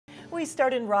We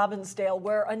start in Robbinsdale,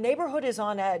 where a neighborhood is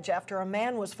on edge after a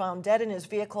man was found dead in his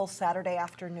vehicle Saturday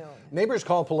afternoon. Neighbors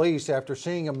called police after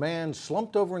seeing a man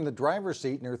slumped over in the driver's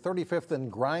seat near 35th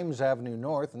and Grimes Avenue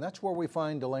North, and that's where we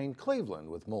find Elaine Cleveland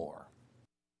with more.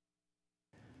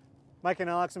 Mike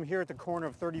and Alex, I'm here at the corner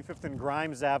of 35th and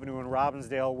Grimes Avenue in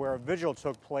Robbinsdale, where a vigil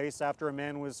took place after a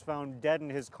man was found dead in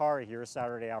his car here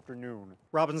Saturday afternoon.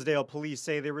 Robbinsdale police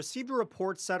say they received a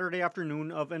report Saturday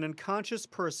afternoon of an unconscious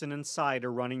person inside a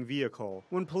running vehicle.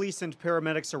 When police and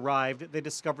paramedics arrived, they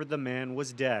discovered the man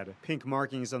was dead. Pink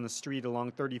markings on the street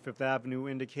along 35th Avenue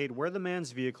indicate where the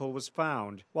man's vehicle was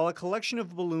found, while a collection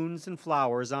of balloons and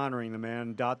flowers honoring the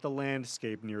man dot the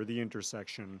landscape near the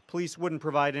intersection. Police wouldn't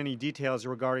provide any details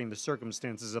regarding the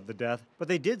circumstances of the death, but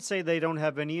they did say they don't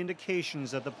have any indications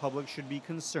that the public should be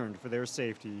concerned for their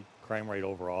safety. Crime rate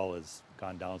overall has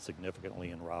gone down significantly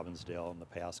in Robbinsdale in the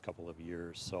past couple of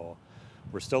years, so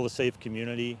we're still a safe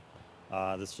community.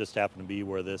 This just happened to be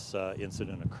where this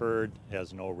incident occurred. It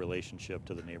has no relationship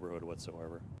to the neighborhood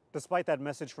whatsoever. Despite that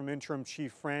message from interim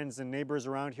chief, friends and neighbors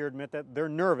around here admit that they're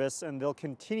nervous and they'll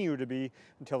continue to be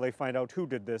until they find out who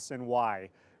did this and why.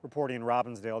 Reporting in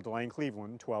Robbinsdale, Elaine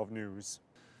Cleveland, 12 News.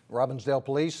 Robbinsdale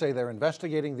police say they're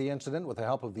investigating the incident with the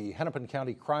help of the Hennepin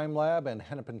County Crime Lab and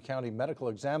Hennepin County Medical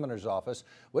Examiner's Office.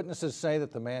 Witnesses say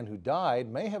that the man who died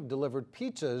may have delivered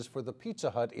pizzas for the Pizza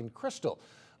Hut in Crystal.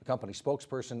 A company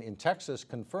spokesperson in Texas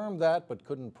confirmed that, but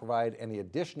couldn't provide any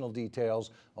additional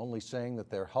details, only saying that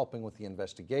they're helping with the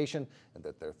investigation and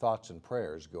that their thoughts and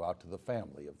prayers go out to the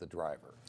family of the driver.